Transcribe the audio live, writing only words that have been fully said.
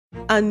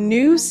A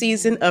new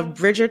season of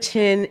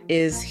Bridgerton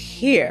is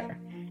here.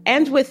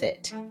 And with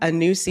it, a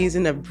new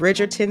season of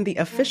Bridgerton, the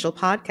official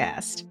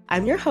podcast.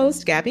 I'm your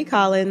host, Gabby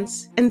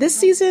Collins, and this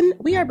season,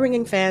 we are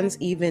bringing fans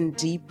even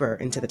deeper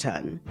into the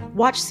ton.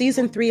 Watch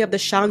season 3 of the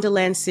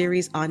Shondaland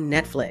series on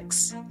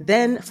Netflix.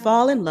 Then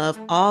fall in love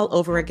all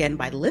over again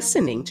by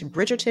listening to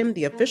Bridgerton,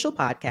 the official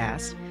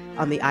podcast,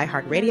 on the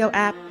iHeartRadio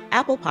app,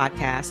 Apple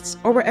Podcasts,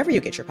 or wherever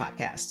you get your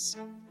podcasts.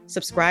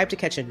 Subscribe to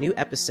catch a new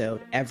episode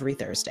every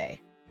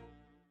Thursday.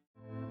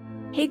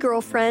 Hey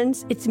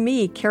girlfriends, it's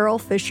me, Carol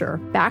Fisher,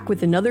 back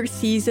with another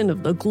season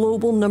of the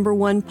global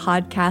 #1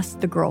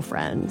 podcast, The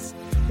Girlfriends.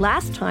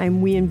 Last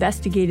time, we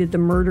investigated the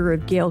murder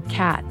of Gail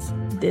Katz.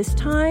 This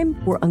time,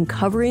 we're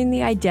uncovering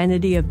the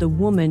identity of the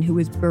woman who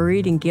was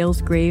buried in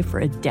Gail's grave for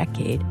a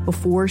decade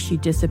before she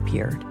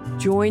disappeared.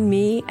 Join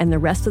me and the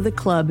rest of the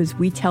club as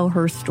we tell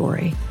her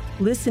story.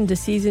 Listen to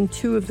Season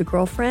 2 of The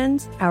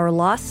Girlfriends, Our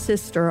Lost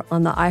Sister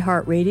on the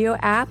iHeartRadio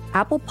app,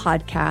 Apple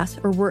Podcasts,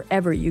 or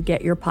wherever you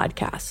get your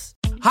podcasts.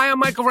 Hi, I'm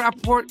Michael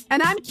Rappaport.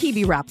 And I'm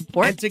Kibi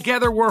Rappaport. And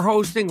together we're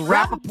hosting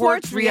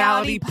Rappaport's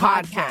Reality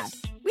Podcast.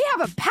 We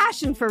have a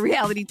passion for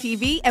reality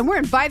TV, and we're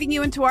inviting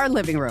you into our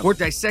living room. We're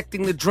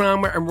dissecting the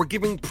drama, and we're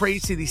giving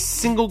praise to the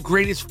single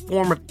greatest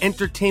form of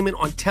entertainment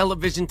on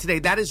television today.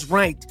 That is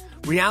right.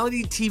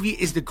 Reality TV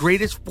is the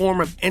greatest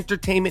form of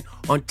entertainment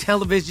on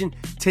television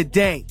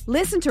today.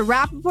 Listen to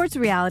Rappaport's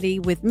Reality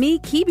with me,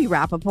 Kibi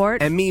Rappaport.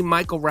 And me,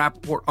 Michael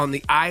Rappaport, on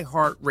the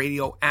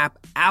iHeartRadio app,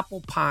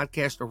 Apple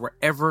Podcast, or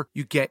wherever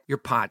you get your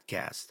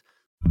podcast.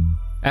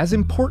 As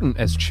important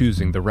as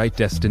choosing the right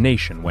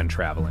destination when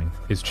traveling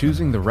is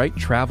choosing the right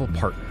travel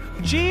partner.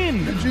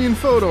 Gene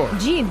Fodor.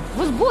 Gene,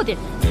 was будет?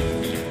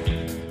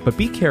 But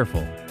be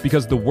careful,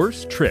 because the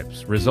worst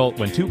trips result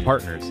when two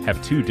partners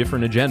have two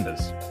different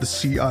agendas. The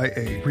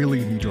CIA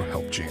really need your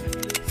help, Gene.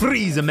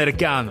 Freeze,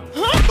 Americano.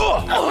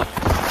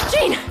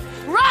 Gene,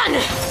 run!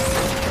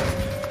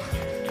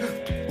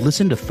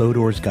 Listen to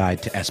Fodor's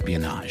Guide to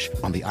Espionage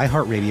on the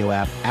iHeartRadio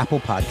app,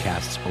 Apple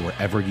Podcasts, or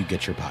wherever you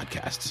get your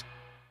podcasts.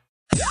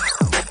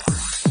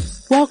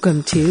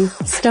 Welcome to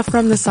Stuff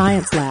from the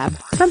Science Lab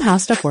from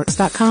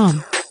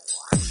HowStuffWorks.com.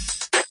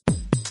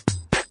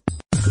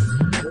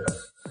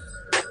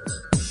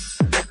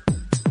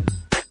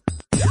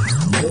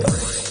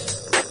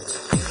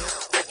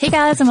 Hey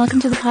guys, and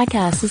welcome to the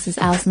podcast. This is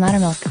Allison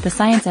Loudermilk, the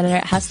science editor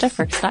at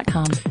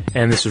HowStuffWorks.com.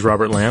 And this is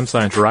Robert Lamb,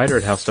 science writer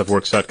at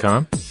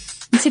HowStuffWorks.com.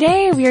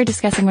 Today we are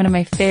discussing one of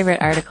my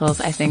favorite articles,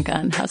 I think,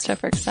 on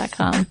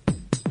HowStuffWorks.com.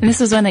 And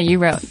this was one that you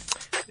wrote.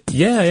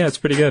 Yeah, it's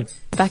pretty good.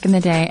 Back in the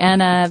day.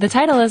 And the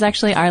title is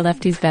actually, Are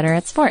Lefties Better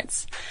at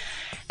Sports?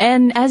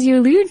 And as you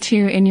allude to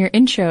in your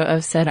intro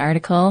of said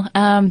article,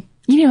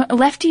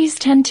 lefties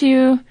tend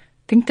to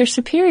think they're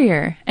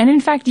superior. And in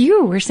fact,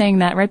 you were saying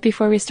that right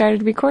before we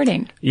started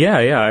recording. Yeah,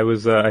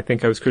 I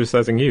think I was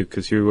criticizing you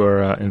because you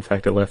are, in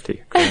fact, a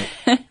lefty.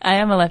 I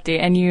am a lefty,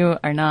 and you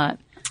are not.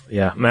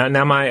 Yeah.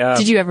 Now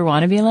Did you ever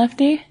want to be a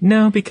lefty?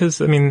 No,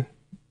 because,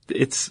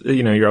 it's,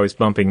 you're always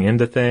bumping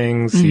into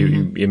things.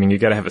 Mm-hmm. You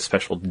gotta have a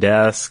special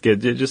desk. It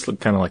just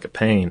looked kind of like a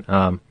pain.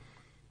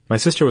 My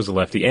sister was a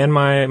lefty, and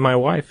my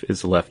wife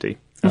is a lefty.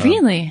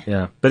 Really?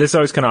 Yeah. But it's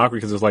always kind of awkward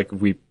because it's like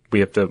we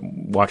have to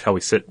watch how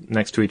we sit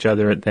next to each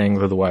other at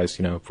things. Otherwise,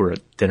 if we're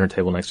at dinner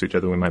table next to each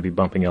other, we might be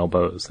bumping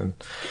elbows and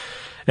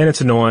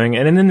it's annoying.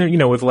 And then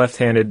there, with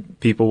left-handed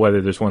people,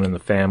 whether there's one in the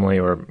family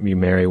or you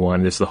marry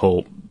one, there's the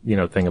whole,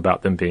 thing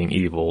about them being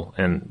evil.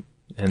 And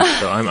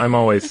so I'm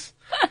always,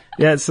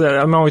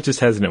 I'm always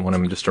just hesitant when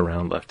I'm just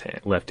around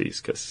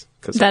lefties because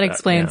that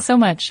explains so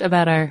much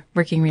about our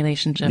working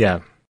relationship.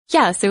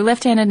 Yeah. So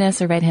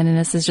left-handedness or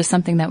right-handedness is just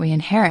something that we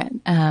inherit.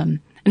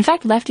 In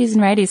fact, lefties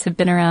and righties have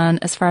been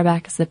around as far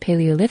back as the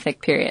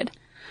Paleolithic period.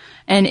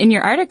 And in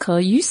your article,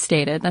 you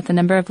stated that the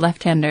number of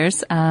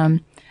left-handers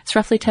is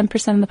roughly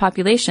 10% of the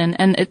population,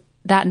 and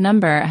that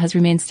number has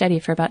remained steady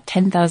for about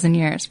 10,000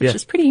 years, which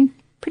is pretty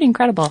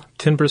incredible.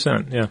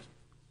 10%, yeah.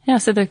 Yeah,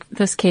 so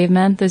those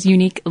cavemen, those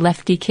unique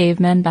lefty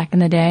cavemen back in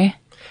the day.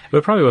 But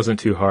it probably wasn't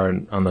too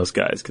hard on those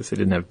guys because they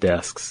didn't have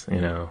desks,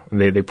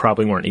 They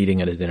probably weren't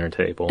eating at a dinner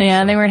table.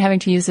 Yeah, so. They weren't having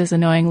to use those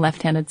annoying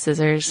left-handed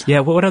scissors.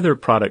 Yeah, what other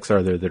products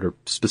are there that are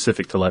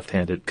specific to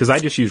left-handed? Because I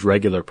just use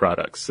regular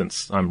products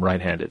since I'm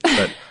right-handed.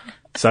 But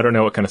so I don't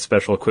know what kind of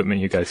special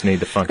equipment you guys need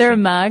to function. There are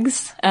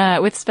mugs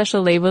with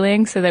special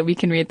labeling so that we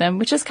can read them,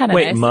 which is kind of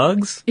nice. Wait,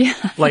 mugs? Yeah.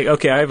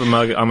 Okay, I have a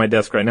mug on my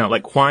desk right now.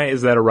 Why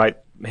is that a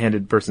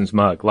right-handed person's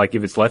mug?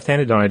 If it's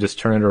left-handed, don't I just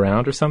turn it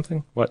around or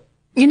something? What?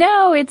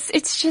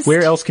 It's just...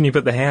 Where else can you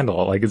put the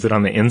handle? Is it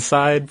on the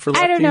inside for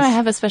lefties? I don't know. I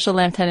have a special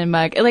left-handed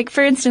mug.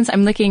 For instance,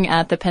 I'm looking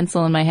at the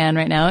pencil in my hand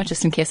right now,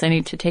 just in case I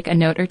need to take a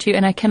note or two,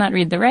 and I cannot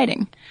read the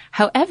writing.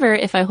 However,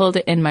 if I hold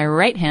it in my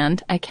right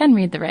hand, I can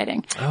read the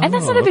writing. And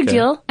that's not a big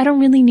deal. I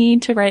don't really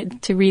need to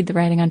read the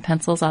writing on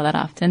pencils all that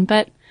often,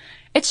 but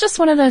it's just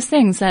one of those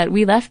things that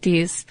we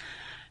lefties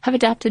have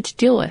adapted to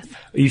deal with.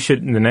 You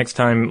should, the next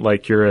time,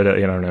 you're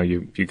at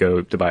you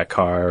go to buy a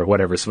car or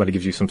whatever, somebody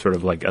gives you some sort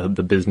of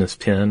the business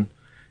pen,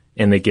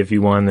 and they give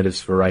you one that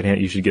is for right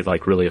hand, you should get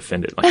really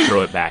offended,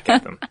 throw it back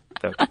at them.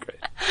 That would be great.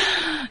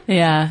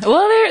 Yeah.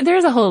 Well,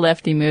 there's a whole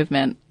lefty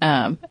movement,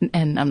 and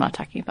I'm not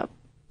talking about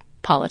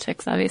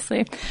politics,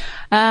 obviously.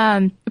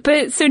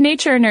 But so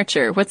nature or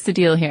nurture, what's the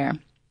deal here?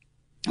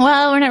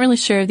 Well, we're not really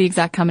sure of the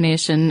exact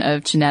combination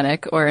of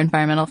genetic or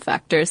environmental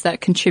factors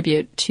that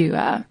contribute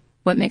to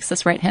what makes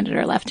us right-handed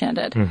or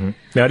left-handed. Mm-hmm.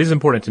 Now, it is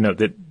important to note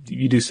that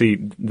you do see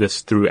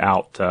this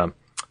throughout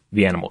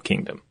the animal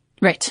kingdom.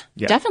 Right.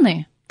 Yeah.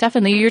 Definitely.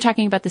 You're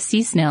talking about the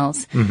sea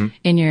snails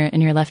in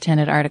your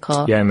left-handed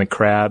article. Yeah, and the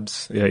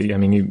crabs. Yeah, I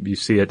mean, you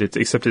see it.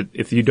 Except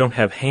if you don't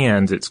have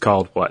hands, it's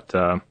called what?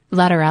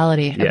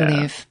 Laterality, I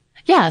believe.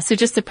 Yeah, so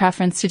just the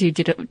preference to do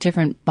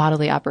different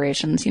bodily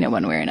operations,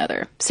 one way or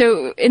another.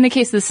 So in the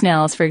case of the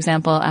snails, for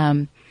example,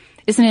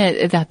 isn't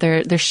it that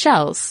their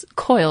shells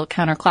coil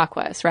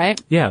counterclockwise,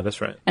 right? Yeah,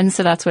 that's right. And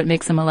so that's what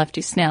makes them a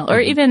lefty snail. Or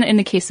even in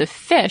the case of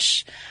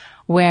fish,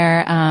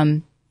 where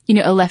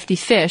a lefty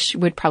fish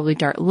would probably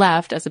dart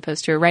left as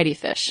opposed to a righty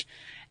fish.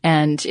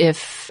 And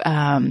if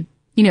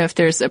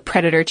there's a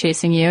predator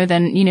chasing you,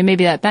 then,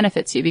 maybe that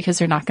benefits you because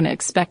they're not going to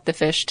expect the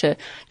fish to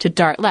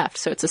dart left.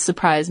 So it's a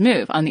surprise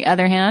move. On the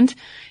other hand,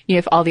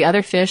 if all the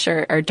other fish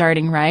are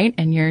darting right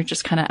and you're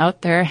just kind of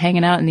out there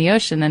hanging out in the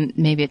ocean, then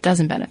maybe it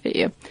doesn't benefit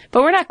you.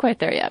 But we're not quite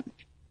there yet.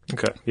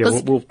 Okay. Yeah,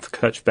 we'll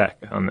touch back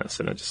on this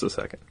in just a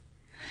second.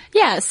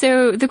 Yeah.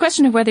 So the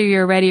question of whether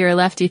you're a righty or a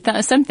lefty,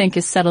 some think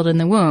is settled in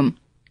the womb,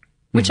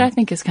 which I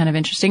think is kind of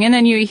interesting. And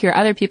then you hear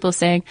other people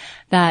saying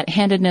that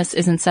handedness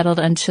isn't settled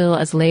until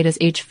as late as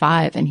age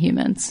 5 in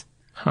humans.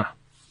 Huh.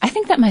 I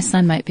think that my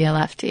son might be a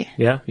lefty.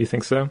 Yeah, you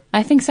think so?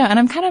 I think so. And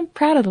I'm kind of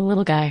proud of the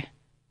little guy.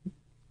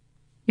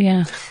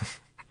 Yeah.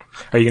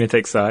 Are you going to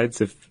take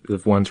sides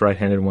if one's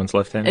right-handed and one's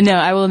left-handed? No,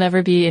 I will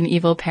never be an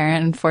evil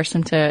parent and force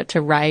him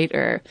to write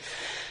or,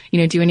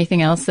 do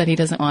anything else that he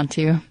doesn't want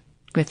to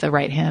with a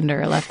right hand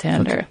or a left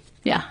hand or,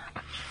 yeah.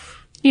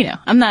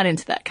 I'm not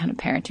into that kind of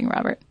parenting,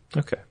 Robert.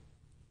 Okay.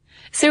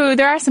 So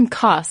there are some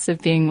costs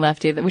of being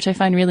lefty, which I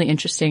find really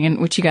interesting and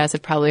which you guys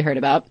have probably heard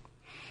about.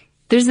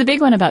 There's the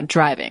big one about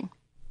driving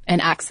and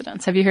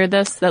accidents. Have you heard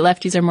this? That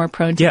lefties are more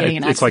prone to getting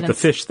in accidents? It's like the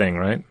fish thing,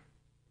 right?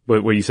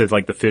 Where you said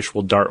like the fish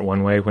will dart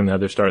one way when the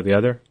others dart the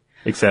other?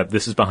 Except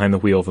this is behind the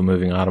wheel of a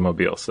moving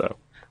automobile, so.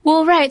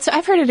 Well, right. So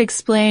I've heard it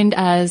explained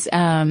as,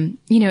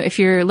 if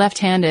you're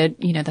left-handed,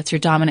 that's your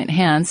dominant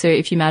hand. So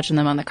if you imagine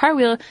them on the car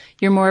wheel,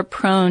 you're more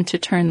prone to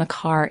turn the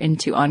car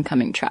into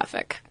oncoming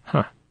traffic.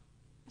 Huh.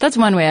 That's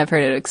one way I've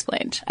heard it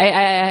explained.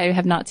 I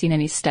have not seen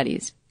any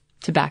studies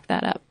to back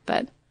that up,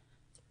 but.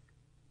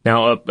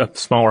 Now, a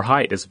smaller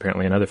height is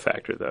apparently another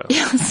factor, though.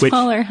 Yeah,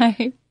 smaller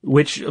height.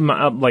 Which,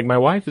 my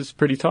wife is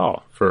pretty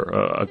tall for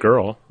a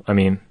girl. I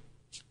mean,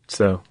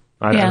 so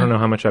I don't know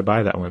how much I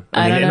buy that one.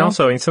 I mean, and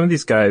also, some of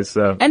these guys.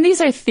 And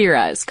these are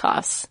theorized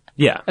costs.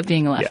 Yeah. Of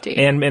being a lefty.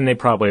 Yeah. And they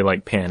probably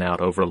pan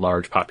out over a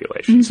large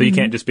population. Mm-hmm. So you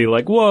can't just be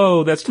like,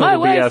 whoa, that's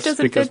total BS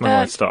because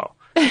my wife's tall.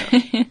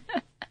 Yeah.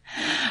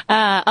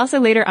 Also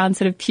later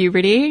onset of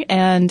puberty,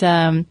 and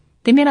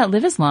they may not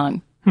live as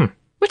long,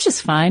 which is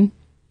fine.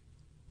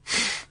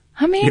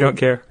 I mean, you don't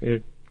care.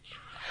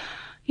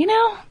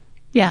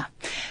 Yeah.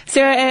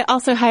 So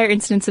also higher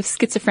incidence of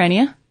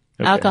schizophrenia,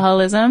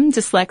 alcoholism,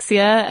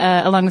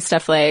 dyslexia, along with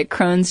stuff like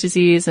Crohn's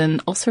disease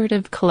and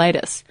ulcerative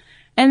colitis.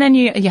 And then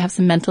you have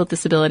some mental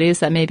disabilities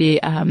that may be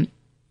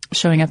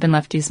showing up in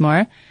lefties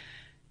more.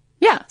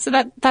 Yeah. So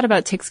that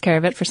about takes care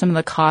of it for some of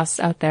the costs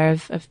out there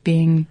of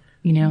being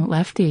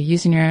lefty,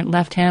 using your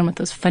left hand with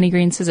those funny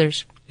green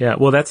scissors. Yeah,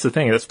 well, that's the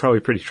thing. That's probably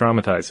pretty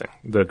traumatizing.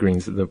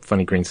 The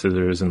funny green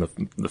scissors and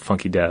the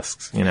funky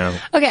desks,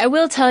 Okay, I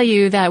will tell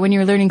you that when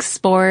you're learning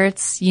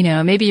sports,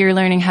 maybe you're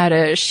learning how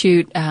to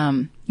shoot,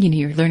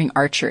 you're learning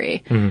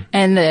archery. Mm-hmm.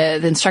 And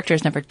the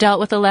instructor's never dealt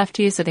with a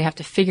lefty, so they have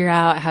to figure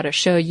out how to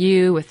show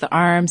you with the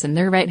arms, and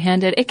they're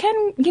right-handed. It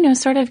can,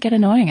 sort of get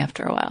annoying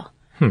after a while.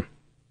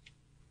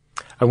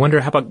 I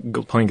wonder, how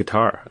about playing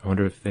guitar? I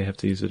wonder if they have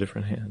to use a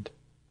different hand.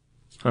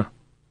 Huh.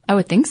 I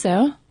would think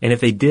so. And if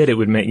they did, it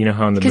would make,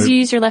 how in the because you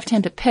use your left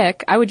hand to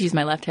pick. I would use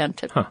my left hand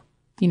to,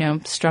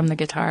 strum the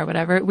guitar or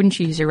whatever. Wouldn't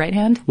you use your right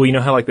hand? Well,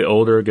 how the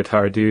older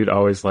guitar dude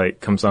always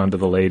comes on to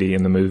the lady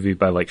in the movie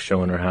by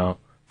showing her how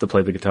to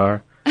play the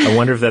guitar. I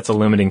wonder if that's a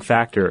limiting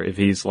factor if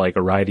he's a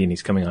righty and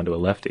he's coming on to a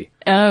lefty.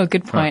 Oh,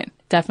 good point.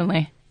 Huh.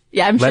 Definitely.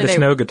 Yeah, I'm sure. Let us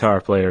know,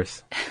 guitar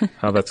players,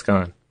 how that's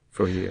gone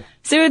for you.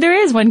 So there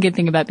is one good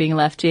thing about being a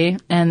lefty,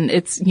 and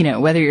it's,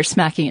 whether you're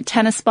smacking a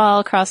tennis ball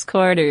across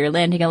court or you're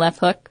landing a left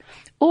hook,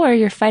 or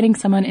you're fighting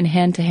someone in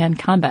hand-to-hand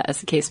combat,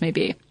 as the case may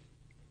be.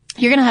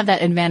 You're going to have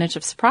that advantage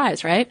of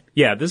surprise, right?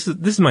 Yeah, this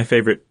is my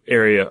favorite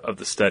area of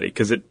the study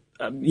because it,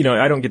 I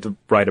don't get to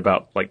write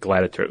about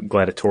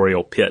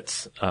gladiatorial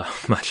pits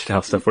much how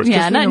stuff works.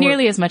 Yeah, not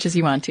nearly as much as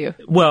you want to.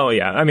 Well,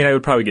 yeah, I mean, I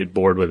would probably get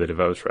bored with it if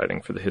I was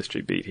writing for the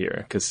history beat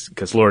here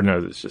because Lord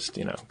knows it's just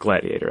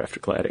gladiator after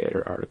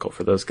gladiator article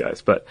for those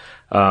guys. But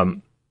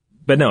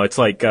But no, it's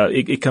like,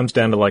 it comes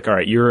down to like, all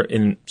right,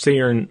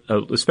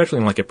 especially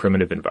in like a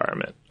primitive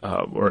environment,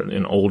 or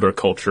an older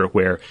culture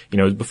where,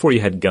 before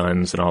you had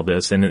guns and all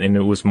this, and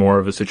it was more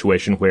of a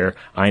situation where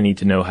I need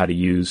to know how to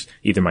use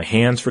either my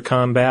hands for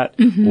combat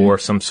or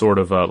some sort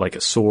of like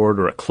a sword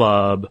or a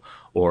club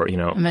or,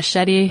 a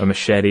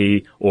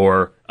machete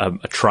or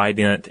a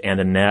trident and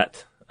a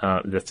net.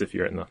 That's if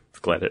you're in the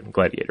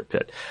gladiator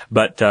pit.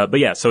 But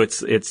yeah, so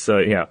it's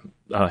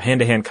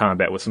hand-to-hand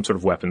combat with some sort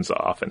of weapons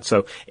often.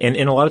 So, and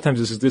a lot of times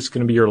this is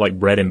going to be your like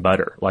bread and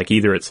butter. Like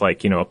either it's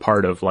like, a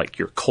part of like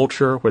your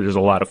culture where there's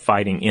a lot of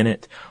fighting in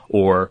it,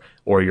 or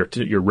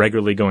you're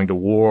regularly going to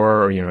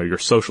war, or, your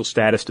social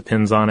status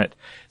depends on it.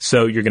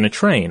 So you're going to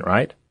train,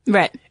 right?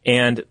 Right.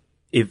 And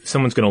if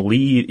someone's going to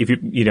lead, if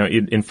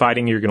in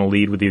fighting, you're going to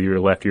lead with either your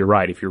left or your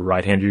right. If you're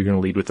right-handed, you're going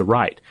to lead with the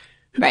right.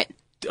 Right.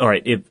 All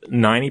right. If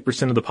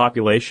 90% of the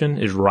population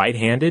is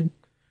right-handed,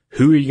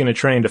 who are you going to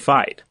train to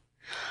fight?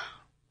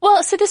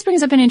 Well, so this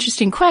brings up an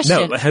interesting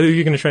question. No, how are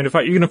you going to train to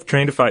fight? You're going to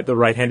train to fight the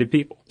right-handed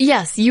people.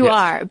 Yes, you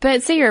are.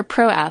 But say you're a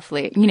pro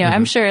athlete.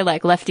 I'm sure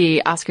like lefty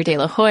Oscar De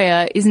La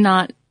Hoya is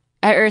not,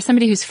 or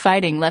somebody who's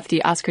fighting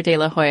lefty Oscar De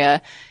La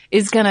Hoya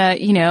is going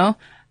to,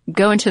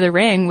 go into the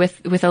ring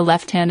with a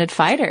left-handed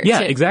fighter. Yeah,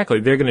 exactly.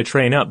 They're going to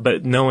train up,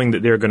 but knowing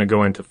that they're going to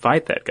go in to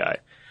fight that guy.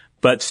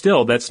 But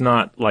still, that's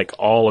not like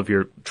all of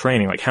your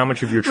training. Like how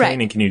much of your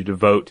training can you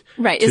devote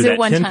to that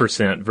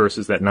 10%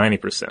 versus that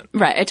 90%?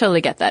 Right. I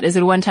totally get that. Is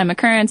it a one-time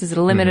occurrence? Is it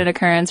a limited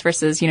occurrence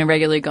versus,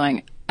 regularly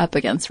going up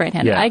against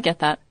right-handed? Yeah. I get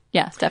that.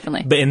 Yes,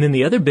 definitely. And then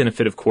the other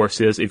benefit, of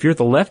course, is if you're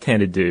the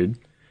left-handed dude,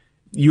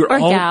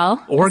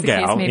 gal,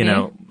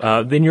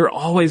 then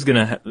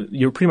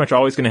you're pretty much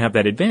always going to have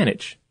that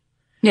advantage.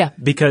 Yeah.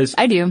 Because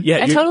I do.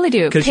 Yeah, I totally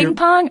do. Ping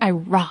pong, I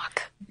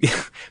rock.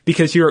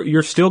 Because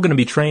you're still going to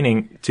be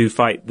training to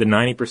fight the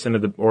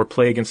 90% or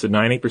play against the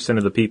 90%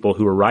 of the people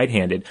who are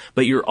right-handed,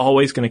 but you're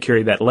always going to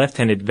carry that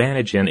left-hand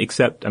advantage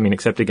except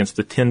against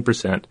the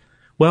 10%.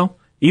 Well,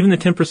 even the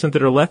 10%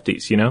 that are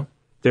lefties,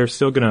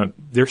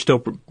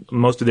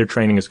 most of their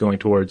training is going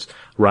towards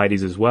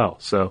righties as well.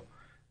 So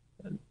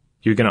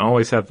you're going to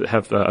always have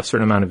a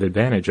certain amount of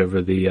advantage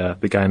over the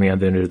guy on the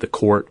other end of the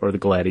court or the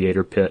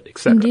gladiator pit,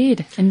 etc.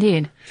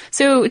 Indeed.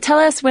 So tell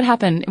us what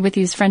happened with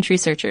these French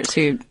researchers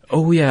who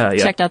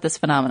checked out this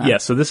phenomenon. Yeah,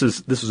 so this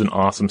was an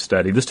awesome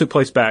study. This took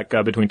place back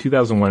between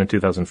 2001 and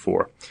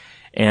 2004.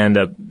 And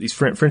these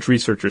French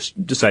researchers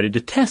decided to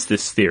test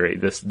this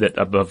theory,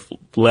 of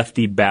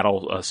lefty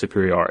battle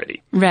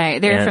superiority. Right.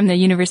 They're from the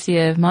University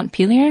of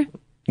Montpellier?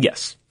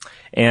 Yes.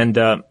 And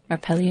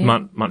Montpellier?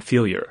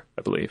 Montpellier,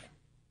 I believe.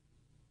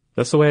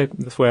 That's the way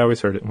I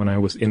always heard it when I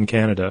was in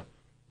Canada,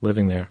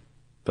 living there.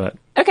 But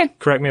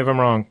correct me if I'm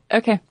wrong.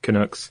 Okay.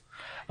 Canucks.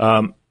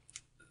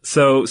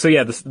 So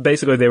yeah,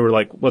 basically they were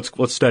like,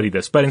 let's study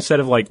this. But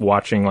instead of like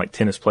watching like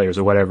tennis players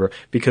or whatever,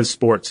 because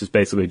sports is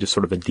basically just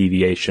sort of a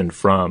deviation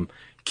from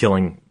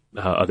killing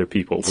other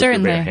people with your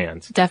bare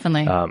hands.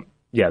 Definitely.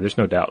 There's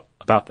no doubt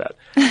about that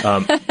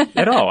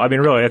at all. I mean,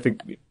 really, I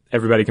think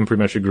everybody can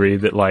pretty much agree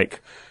that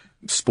like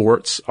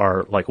sports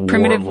are like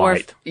primitive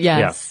war-light.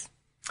 Yes. Yeah.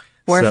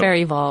 Warfare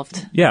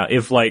evolved. Yeah,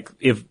 if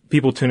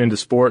people tune into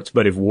sports,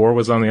 but if war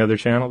was on the other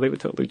channel, they would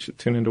totally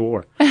tune into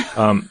war.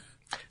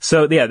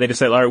 So they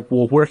decided, all right,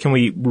 well, where can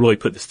we really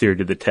put this theory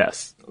to the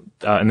test?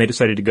 And they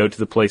decided to go to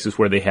the places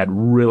where they had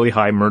really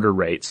high murder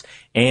rates,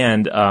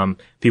 and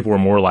people were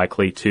more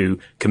likely to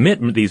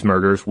commit these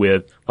murders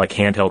with like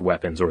handheld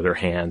weapons or their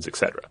hands,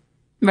 etc.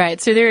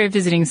 Right. So they were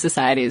visiting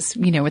societies,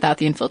 without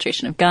the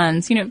infiltration of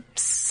guns,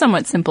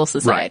 somewhat simple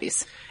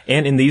societies. Right.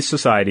 And in these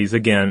societies,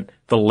 again,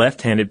 the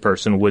left-handed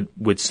person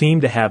would seem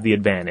to have the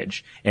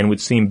advantage and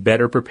would seem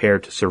better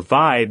prepared to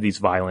survive these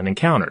violent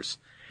encounters.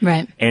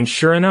 Right. And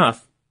sure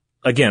enough,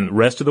 again,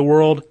 rest of the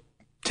world,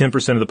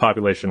 10% of the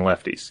population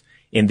lefties.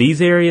 In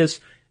these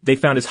areas, they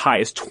found as high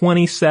as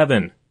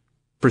 27%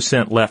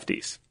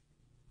 lefties.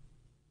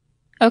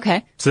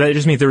 Okay. So that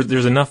just means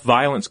there's enough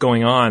violence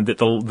going on that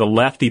the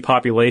lefty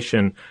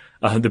population,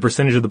 the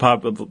percentage of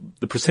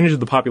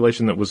the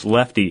population that was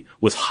lefty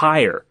was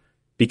higher,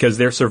 because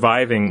they're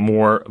surviving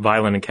more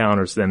violent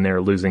encounters than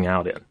they're losing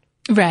out in.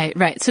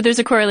 Right. So there's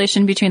a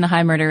correlation between the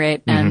high murder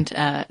rate and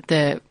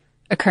the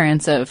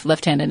occurrence of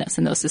left-handedness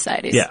in those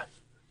societies. Yeah.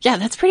 Yeah,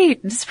 that's pretty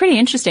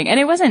interesting. And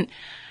it wasn't,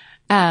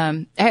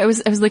 I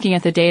was looking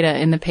at the data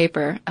in the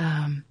paper,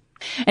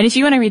 and if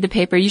you want to read the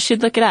paper, you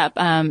should look it up.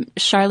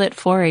 Charlotte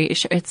Forey,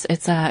 she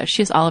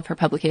has all of her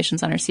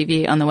publications on her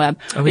CV on the web.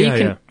 Oh, you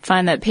can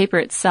find that paper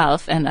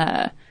itself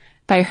and,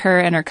 by her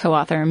and her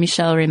co-author,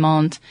 Michel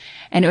Raymond,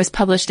 and it was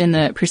published in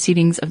the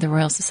Proceedings of the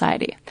Royal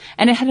Society.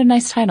 And it had a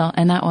nice title,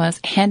 and that was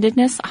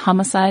Handedness,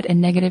 Homicide,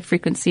 and Negative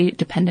Frequency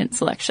Dependent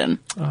Selection.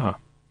 Ah.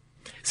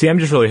 See, I'm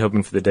just really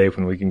hoping for the day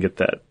when we can get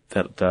that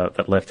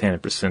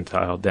left-handed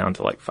percentile down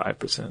to like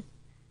 5%.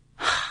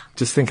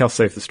 Just think how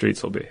safe the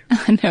streets will be.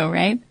 I know,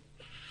 right?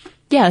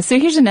 Yeah, so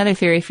here's another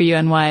theory for you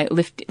on why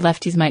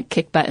lefties might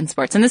kick butt in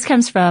sports. And this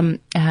comes from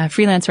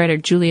freelance writer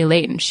Julia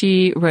Layton.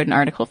 She wrote an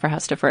article for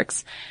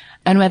HowStuffWorks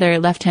and whether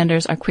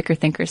left-handers are quicker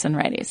thinkers than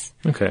righties.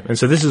 Okay. And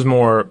so this is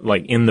more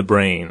like in the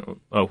brain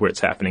where it's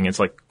happening. It's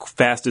like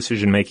fast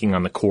decision-making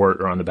on the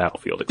court or on the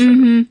battlefield,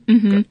 etc.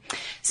 Okay.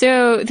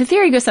 So the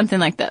theory goes something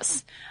like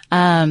this.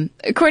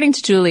 According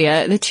to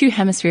Julia, the two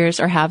hemispheres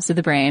or halves of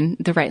the brain,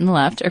 the right and the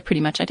left, are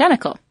pretty much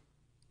identical.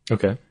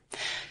 Okay.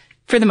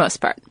 For the most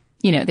part.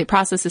 They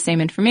process the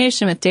same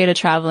information with data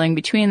traveling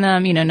between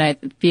them,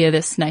 via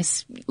this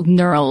nice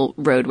neural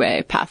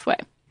roadway pathway.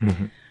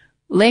 Mm-hmm.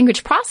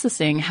 Language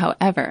processing,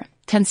 however,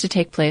 tends to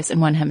take place in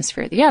one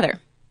hemisphere or the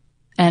other.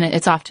 And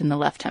it's often the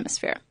left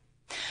hemisphere.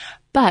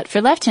 But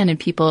for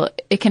left-handed people,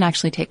 it can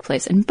actually take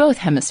place in both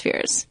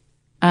hemispheres.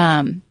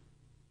 Okay,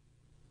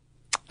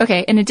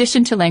 in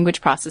addition to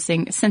language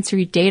processing,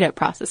 sensory data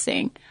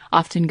processing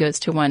often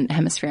goes to one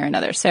hemisphere or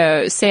another.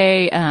 So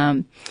say,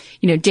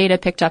 data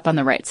picked up on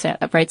the right side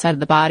of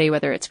the body,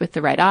 whether it's with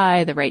the right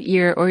eye, the right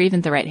ear, or even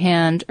the right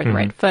hand or the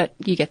right foot.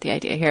 You get the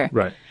idea here.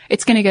 Right.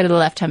 It's going to go to the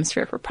left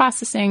hemisphere for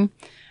processing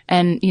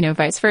and,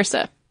 vice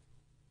versa.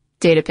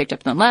 Data picked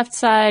up on the left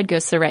side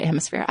goes to the right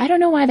hemisphere. I don't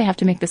know why they have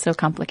to make this so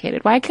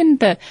complicated. Why couldn't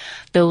the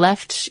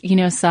left,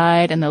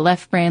 side and the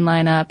left brain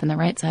line up and the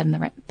right side and the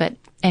right, but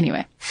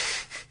anyway.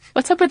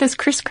 What's up with this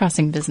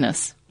crisscrossing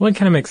business? Well, it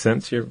kind of makes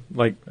sense. You're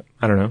like,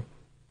 I don't know,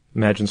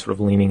 imagine sort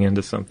of leaning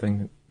into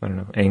something, I don't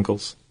know,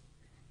 angles.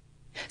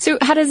 So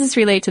how does this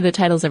relate to the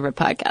titles of our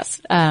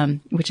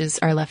podcast, which is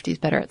Are Lefties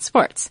Better at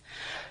Sports?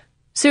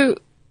 So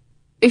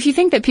if you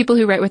think that people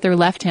who write with their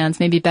left hands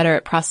may be better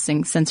at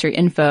processing sensory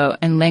info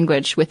and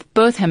language with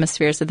both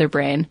hemispheres of their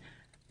brain,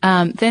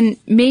 then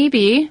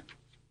maybe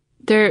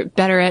they're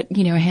better at,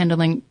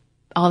 handling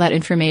all that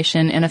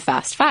information in a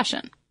fast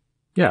fashion.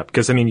 Yeah,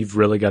 because, you've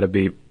really got to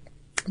be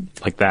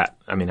like that.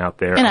 Out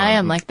there. And I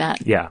am like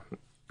that. Yeah.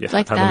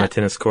 Like out that. on the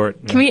tennis court.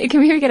 Yeah. Can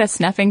we get a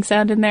snuffing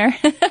sound in there?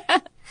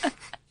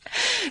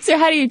 So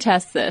how do you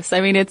test this?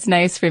 It's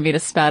nice for me to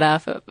spout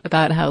off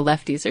about how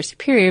lefties are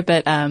superior,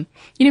 but,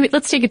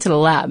 let's take it to the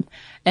lab.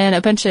 And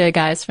a bunch of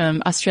guys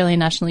from Australian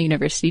National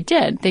University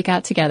did. They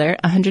got together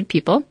 100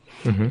 people,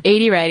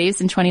 80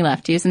 righties and 20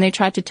 lefties, and they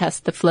tried to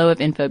test the flow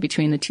of info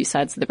between the two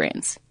sides of the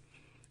brains.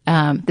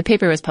 The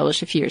paper was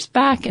published a few years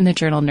back in the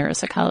journal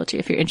Neuropsychology,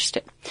 if you're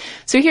interested.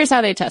 So here's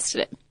how they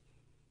tested it.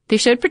 They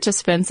showed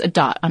participants a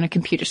dot on a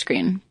computer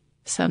screen.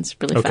 Sounds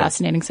really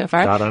fascinating so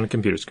far. Dot on a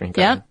computer screen.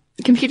 Yeah.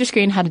 The computer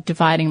screen had a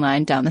dividing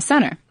line down the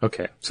center.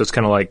 Okay. So it's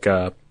kind of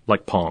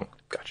like Pong.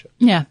 Gotcha.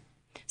 Yeah.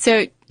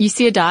 So you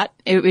see a dot,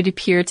 it would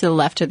appear to the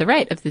left or the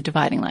right of the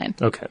dividing line.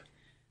 Okay.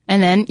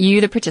 And then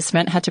you, the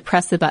participant, had to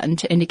press the button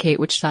to indicate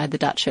which side the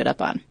dot showed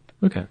up on.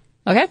 Okay.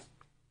 Okay?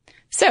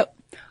 So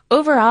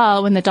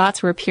overall, when the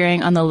dots were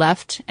appearing on the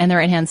left and the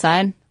right-hand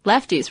side,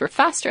 lefties were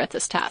faster at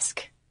this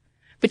task.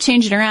 But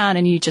change it around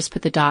and you just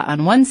put the dot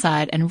on one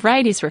side and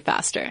righties were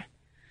faster.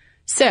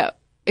 So,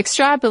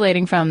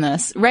 extrapolating from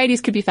this,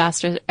 righties could be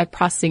faster at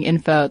processing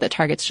info that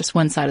targets just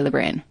one side of the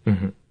brain.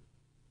 Mm-hmm.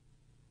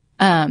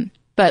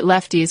 But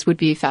lefties would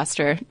be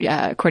faster,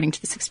 according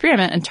to this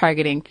experiment, in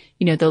targeting,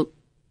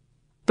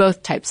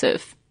 both types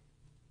of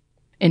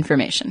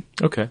information.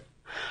 Okay.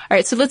 All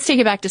right, so let's take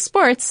it back to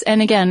sports.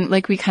 And again,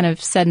 like we kind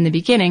of said in the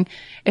beginning,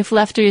 if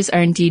lefties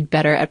are indeed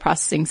better at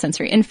processing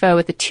sensory info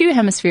with the two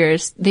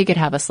hemispheres, they could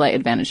have a slight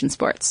advantage in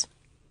sports,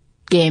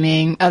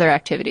 gaming, other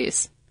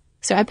activities.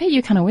 So I bet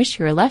you kind of wish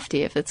you were a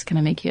lefty if it's going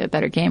to make you a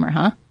better gamer,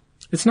 huh?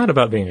 It's not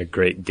about being a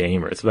great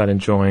gamer. It's about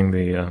enjoying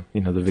the,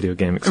 the video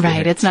game experience.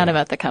 Right, it's not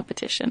about the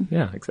competition.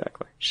 Yeah,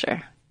 exactly.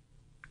 Sure.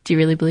 Do you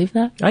really believe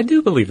that? I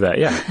do believe that,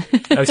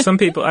 yeah. Some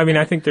people,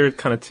 I think there are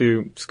kind of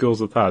two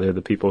schools of thought. There are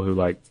the people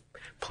who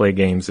play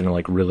games and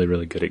are really,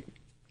 really good at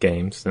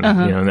games, and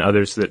and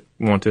others that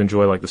want to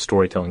enjoy the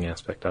storytelling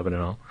aspect of it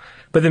and all.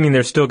 But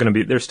there's still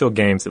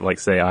games that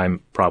say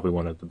I'm probably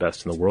one of the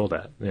best in the world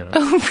at.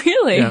 Oh,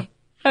 really? Yeah.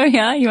 Oh,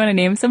 yeah? You want to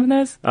name some of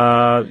those?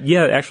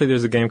 Yeah, actually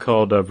there's a game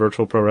called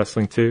Virtual Pro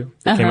Wrestling 2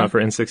 that came out for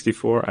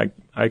N64.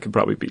 I could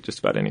probably beat just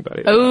about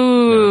anybody.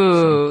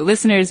 Oh,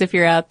 listeners, if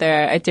you're out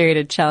there, I dare you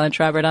to challenge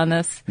Robert on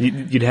this.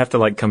 You'd have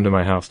to come to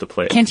my house to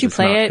play it. Can't you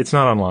play it? It's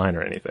not online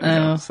or anything.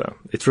 Oh. So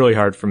it's really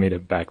hard for me to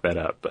back that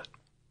up,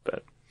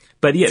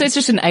 but yeah. So it's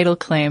just an idle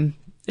claim.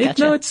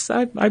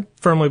 Gotcha. I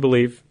firmly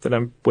believe that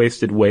I'm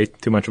wasted way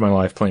too much of my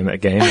life playing that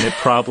game, and it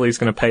probably is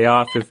going to pay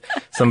off if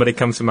somebody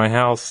comes to my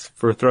house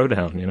for a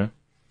throwdown,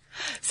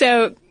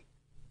 So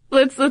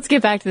let's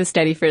get back to the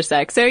study for a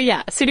sec. So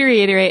to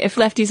reiterate, if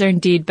lefties are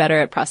indeed better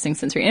at processing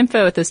sensory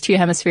info with those two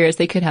hemispheres,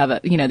 they could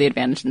have the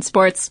advantage in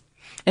sports.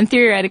 And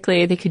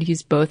theoretically, they could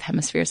use both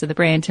hemispheres of the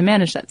brain to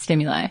manage that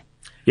stimuli.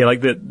 Yeah,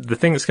 the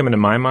thing that's coming to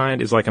my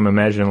mind is I'm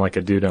imagining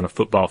a dude on a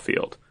football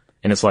field,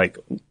 and it's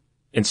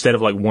instead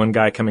of one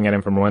guy coming at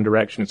him from one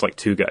direction, it's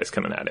two guys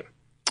coming at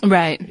him.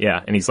 Right.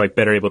 Yeah, and he's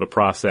better able to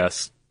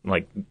process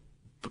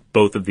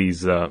both of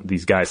these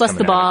guys. Plus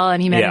the ball,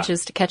 and he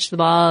manages to catch the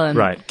ball. And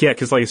right. Yeah,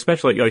 because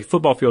especially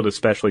football field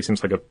especially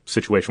seems like a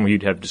situation where you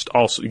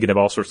could have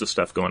all sorts of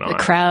stuff going on. The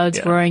crowds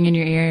roaring in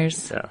your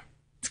ears. Yeah.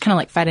 It's kind of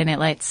like Friday Night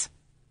Lights.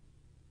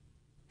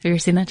 Have you ever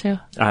seen that show?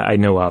 I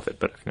know of it,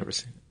 but I've never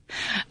seen it.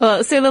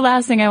 Well, so the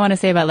last thing I want to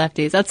say about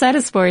lefties, outside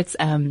of sports,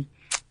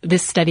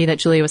 this study that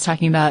Julia was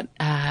talking about,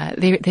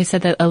 they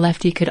said that a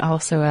lefty could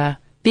also,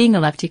 being a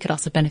lefty could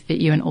also benefit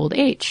you in old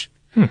age.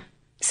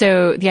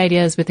 So the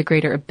idea is with a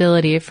greater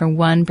ability for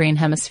one brain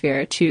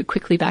hemisphere to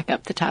quickly back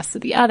up the tasks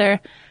of the other,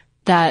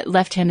 that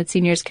left-handed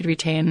seniors could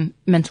retain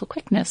mental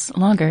quickness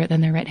longer than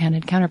their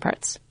right-handed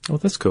counterparts. Oh,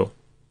 that's cool.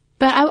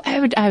 But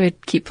I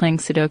would keep playing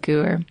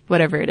Sudoku or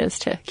whatever it is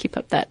to keep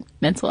up that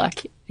mental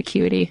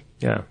acuity.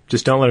 Yeah,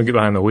 just don't let them get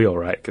behind the wheel,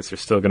 right? Because they're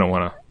still going to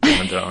want to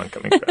go into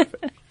oncoming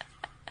traffic.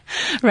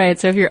 Right,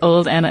 so if you're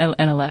old and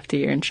a lefty,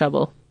 you're in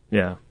trouble.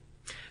 Yeah.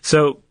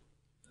 So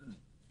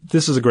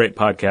this is a great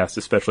podcast,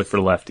 especially for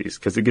lefties,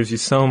 because it gives you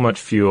so much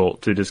fuel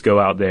to just go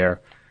out there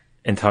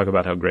and talk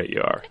about how great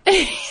you are.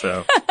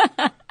 So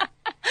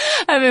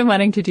I've been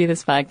wanting to do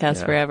this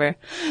podcast forever.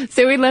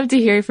 So we'd love to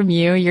hear from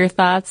you, your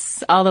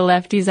thoughts, all the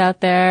lefties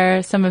out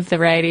there, some of the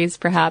righties,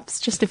 perhaps,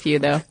 just a few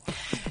though.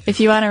 If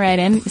you want to write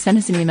in, send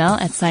us an email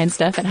at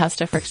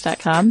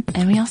sciencestuff@howstuffworks.com.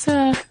 And we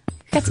also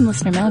got some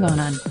listener mail going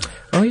on.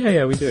 Oh,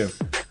 yeah, we do.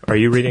 Are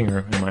you reading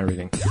or am I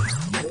reading? I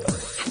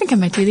think I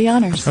might do the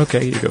honors.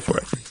 Okay, you go for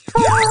it.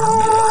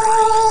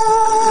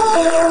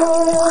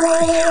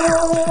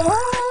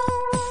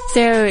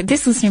 So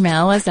this listener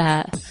mail was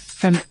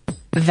from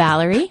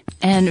Valerie,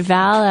 and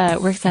Val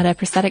works at a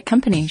prosthetic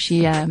company.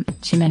 She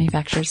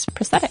manufactures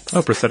prosthetics.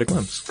 Oh, prosthetic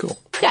limbs. Cool.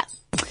 Yeah.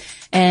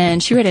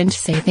 And she wrote in to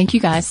say, thank you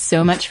guys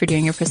so much for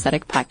doing your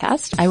prosthetic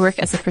podcast. I work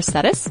as a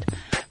prosthetist.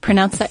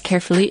 Pronounce that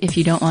carefully if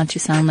you don't want to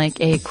sound like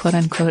a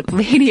quote-unquote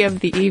lady of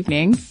the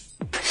evening.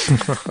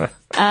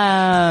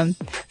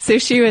 So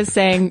she was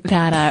saying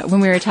that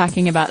when we were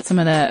talking about some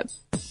of the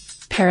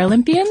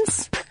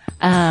Paralympians,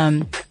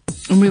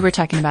 when we were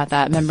talking about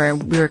that, remember,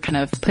 we were kind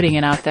of putting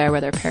it out there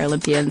whether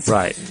Paralympians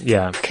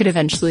could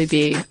eventually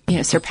be,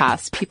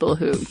 surpass people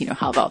who,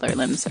 have all their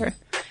limbs or...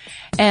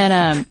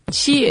 And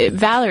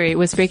Valerie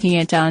was breaking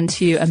it down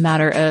to a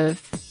matter of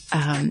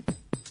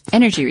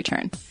energy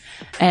return.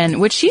 And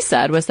what she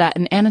said was that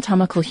an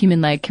anatomical human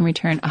leg can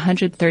return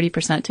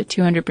 130% to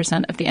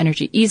 200% of the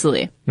energy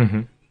easily.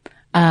 Mm-hmm.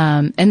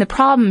 And the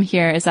problem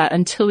here is that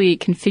until we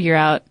can figure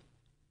out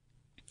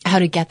how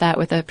to get that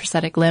with a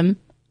prosthetic limb,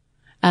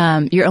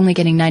 you're only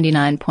getting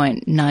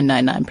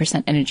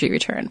 99.999% energy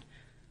return.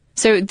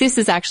 So this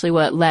is actually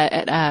what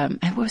let,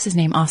 what was his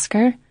name,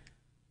 Oscar?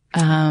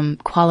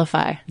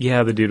 Qualify.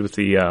 Yeah, the dude with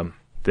the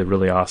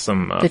really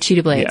awesome... the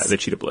cheetah blades. Yeah, the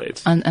cheetah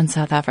blades. On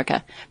South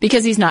Africa.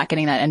 Because he's not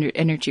getting that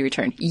energy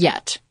return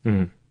yet.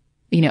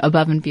 Mm-hmm.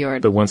 Above and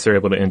beyond. But once they're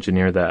able to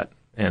engineer that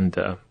and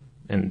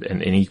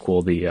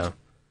equal the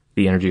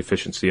energy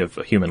efficiency of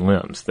human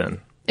limbs,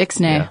 then...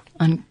 Ixnay.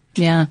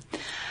 Yeah.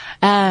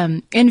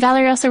 And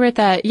Valerie also wrote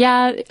that,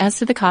 as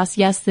to the cost,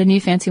 yes, the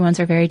new fancy ones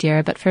are very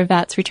dear, but for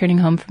vets returning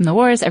home from the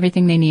wars,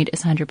 everything they need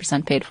is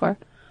 100% paid for.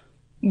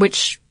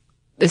 Which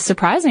is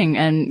surprising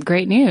and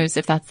great news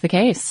if that's the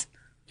case.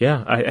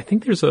 Yeah, I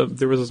think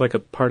there was like a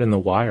part in The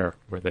Wire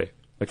where they,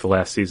 like the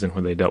last season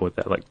where they dealt with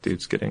that, like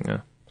dudes getting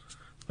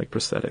like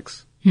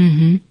prosthetics.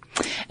 Mm-hmm.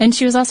 And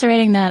she was also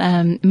writing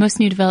that most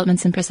new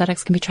developments in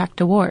prosthetics can be tracked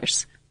to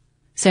wars.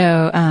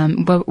 So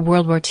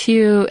World War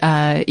II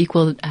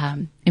equaled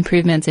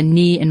improvements in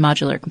knee and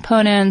modular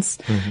components.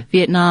 Mm-hmm.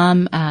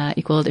 Vietnam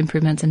equaled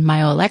improvements in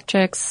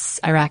myoelectrics.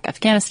 Iraq,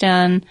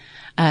 Afghanistan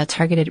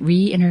targeted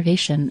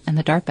re-innovation and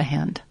the DARPA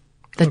hand.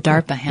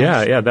 DARPA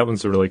hand. Yeah, that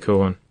one's a really cool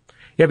one.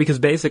 Yeah, because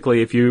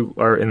basically, if you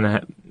are in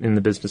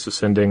the business of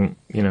sending,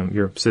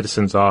 your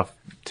citizens off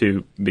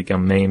to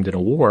become maimed in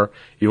a war,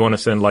 you want to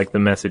send like the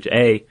message: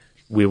 A,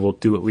 we will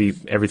do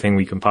everything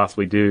we can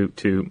possibly do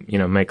to,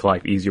 make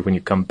life easier when you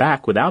come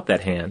back without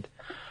that hand,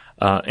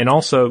 and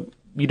also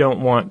you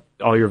don't want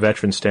all your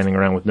veterans standing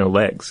around with no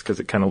legs because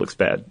it kind of looks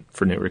bad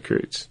for new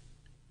recruits.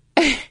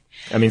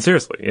 I mean,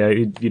 seriously, yeah,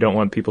 you don't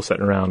want people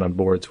sitting around on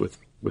boards with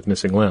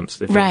missing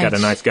limbs. If you've got a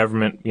nice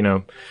government,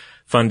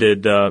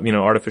 funded,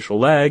 artificial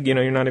leg,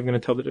 you're not even going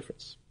to tell the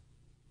difference.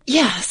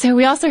 Yeah. So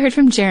we also heard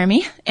from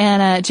Jeremy,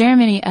 and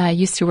Jeremy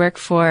used to work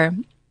for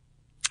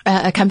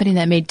a company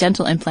that made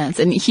dental implants,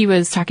 and he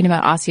was talking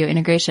about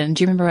osseointegration.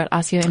 Do you remember what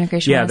osseointegration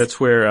was? Yeah, that's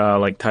where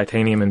like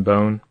titanium and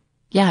bone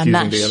fusing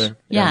mesh together.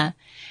 Yeah.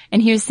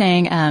 And he was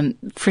saying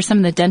for some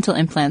of the dental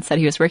implants that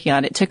he was working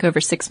on, it took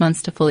over 6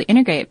 months to fully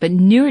integrate, but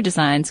newer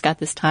designs got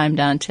this time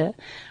down to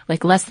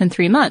like less than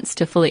 3 months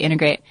to fully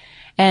integrate.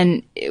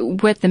 And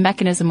what the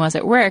mechanism was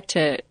at work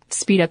to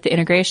speed up the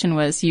integration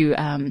was you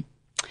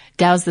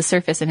douse the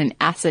surface in an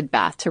acid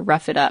bath to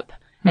rough it up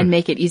and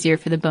make it easier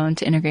for the bone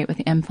to integrate with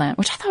the implant,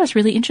 which I thought was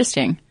really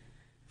interesting.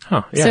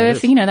 Huh, yeah, so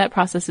if, that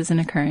process isn't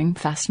occurring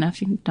fast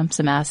enough, you can dump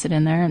some acid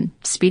in there and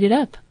speed it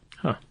up.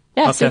 Huh.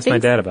 Yeah, I'll have to ask my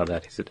dad about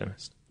that. He's a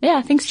dentist.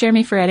 Yeah, thanks,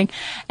 Jeremy, for writing.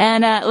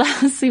 And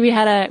lastly, we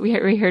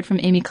heard from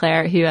Amy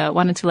Claire, who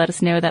wanted to let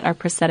us know that our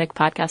prosthetic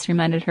podcast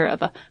reminded her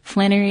of a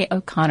Flannery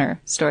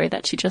O'Connor story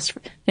that she just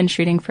finished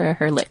reading for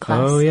her lit class.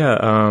 Oh,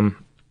 yeah.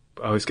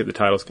 I always get the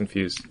titles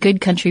confused.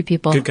 Good Country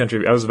People. Good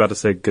Country. I was about to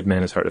say Good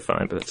Man is Hard to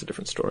Find, but that's a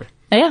different story.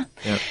 Oh, yeah.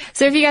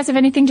 So if you guys have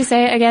anything to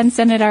say, again,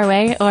 send it our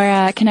way,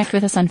 or connect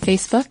with us on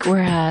Facebook.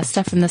 We're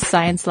Stuff from the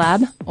Science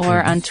Lab,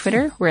 or on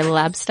Twitter, we're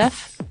Lab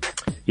Stuff.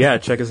 Yeah,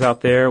 check us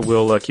out there.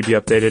 We'll keep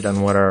you updated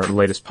on what our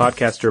latest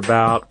podcasts are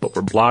about, what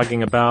we're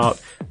blogging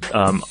about,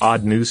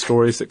 odd news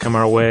stories that come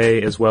our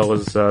way, as well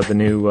as the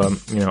new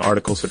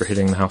articles that are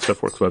hitting the How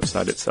Stuff Works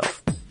website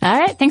itself. All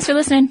right. Thanks for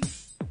listening.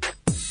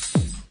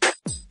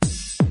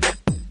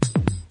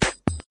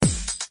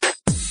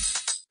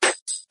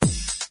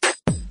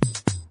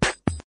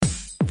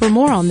 For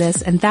more on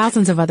this and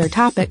thousands of other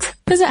topics,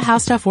 visit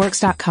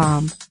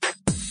HowStuffWorks.com.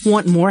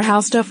 Want more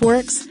How Stuff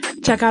Works?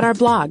 Check out our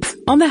blogs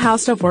on the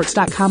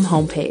HowStuffWorks.com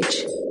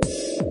homepage.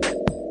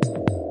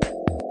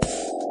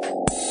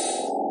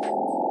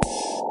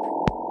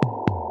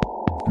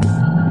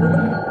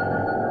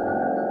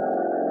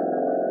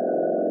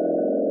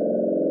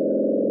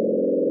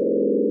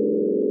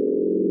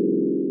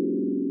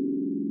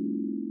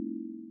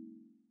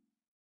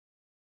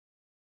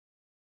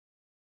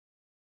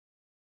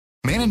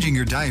 Managing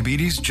your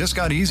diabetes just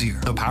got easier.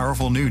 The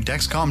powerful new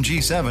Dexcom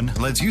G7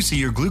 lets you see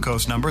your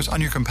glucose numbers on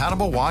your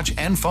compatible watch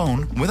and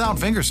phone without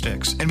finger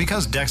sticks. And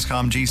because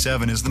Dexcom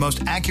G7 is the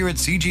most accurate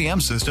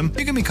CGM system,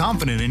 you can be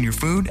confident in your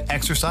food,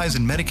 exercise,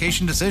 and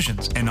medication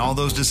decisions. And all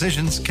those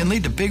decisions can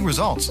lead to big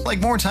results, like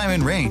more time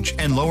in range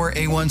and lower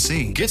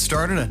A1C. Get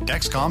started at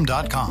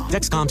Dexcom.com.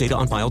 Dexcom data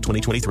on file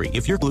 2023.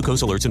 If your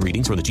glucose alerts and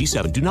readings from the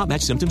G7 do not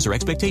match symptoms or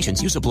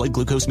expectations, use a blood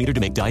glucose meter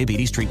to make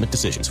diabetes treatment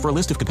decisions. For a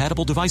list of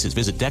compatible devices,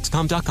 visit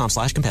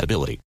Dexcom.com/compatibility.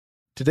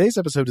 Today's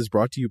episode is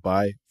brought to you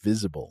by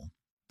Visible.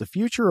 The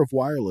future of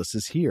wireless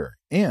is here,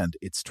 and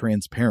it's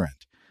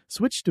transparent.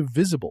 Switch to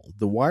Visible,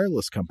 the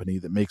wireless company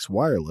that makes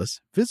wireless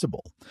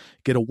visible.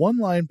 Get a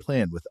one-line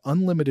plan with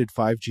unlimited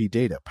 5G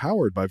data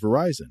powered by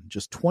Verizon,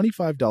 just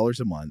 $25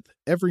 a month,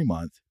 every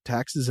month,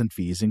 taxes and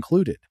fees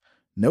included.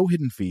 No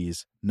hidden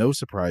fees, no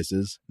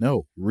surprises,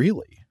 no,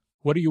 really.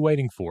 What are you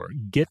waiting for?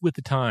 Get with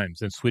the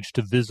times and switch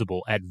to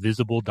Visible at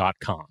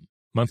Visible.com.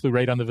 Monthly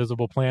rate on the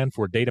Visible plan.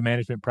 For data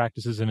management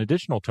practices and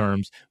additional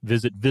terms,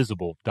 visit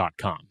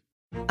Visible.com.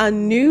 A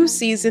new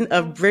season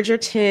of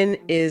Bridgerton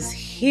is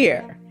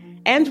here.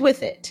 And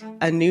with it,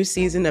 a new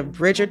season of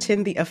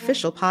Bridgerton, the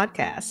official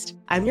podcast.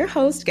 I'm your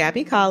host,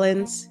 Gabby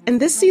Collins, and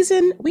this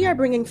season, we are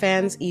bringing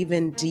fans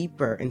even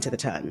deeper into the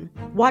ton.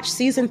 Watch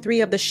season 3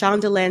 of the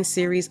Shondaland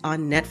series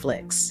on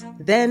Netflix.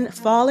 Then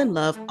fall in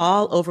love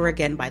all over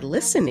again by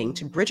listening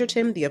to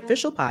Bridgerton, the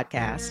official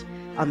podcast,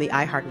 on the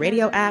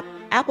iHeartRadio app,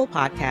 Apple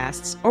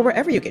Podcasts, or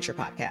wherever you get your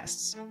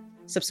podcasts.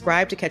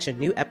 Subscribe to catch a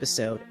new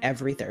episode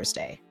every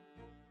Thursday.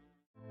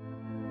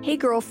 Hey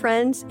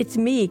girlfriends, it's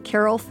me,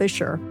 Carol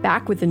Fisher,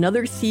 back with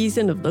another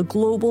season of the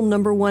global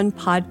 #1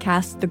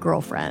 podcast, The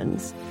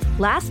Girlfriends.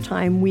 Last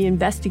time, we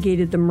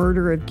investigated the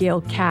murder of Gail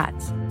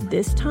Katz.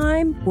 This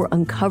time, we're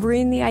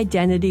uncovering the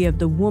identity of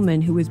the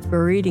woman who was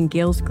buried in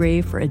Gail's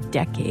grave for a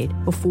decade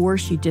before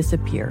she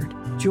disappeared.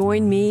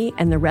 Join me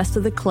and the rest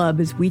of the club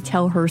as we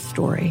tell her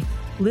story.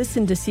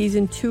 Listen to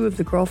Season 2 of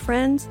The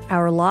Girlfriends,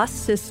 Our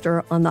Lost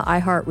Sister on the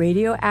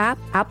iHeartRadio app,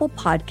 Apple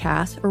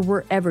Podcasts, or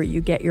wherever you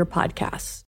get your podcasts.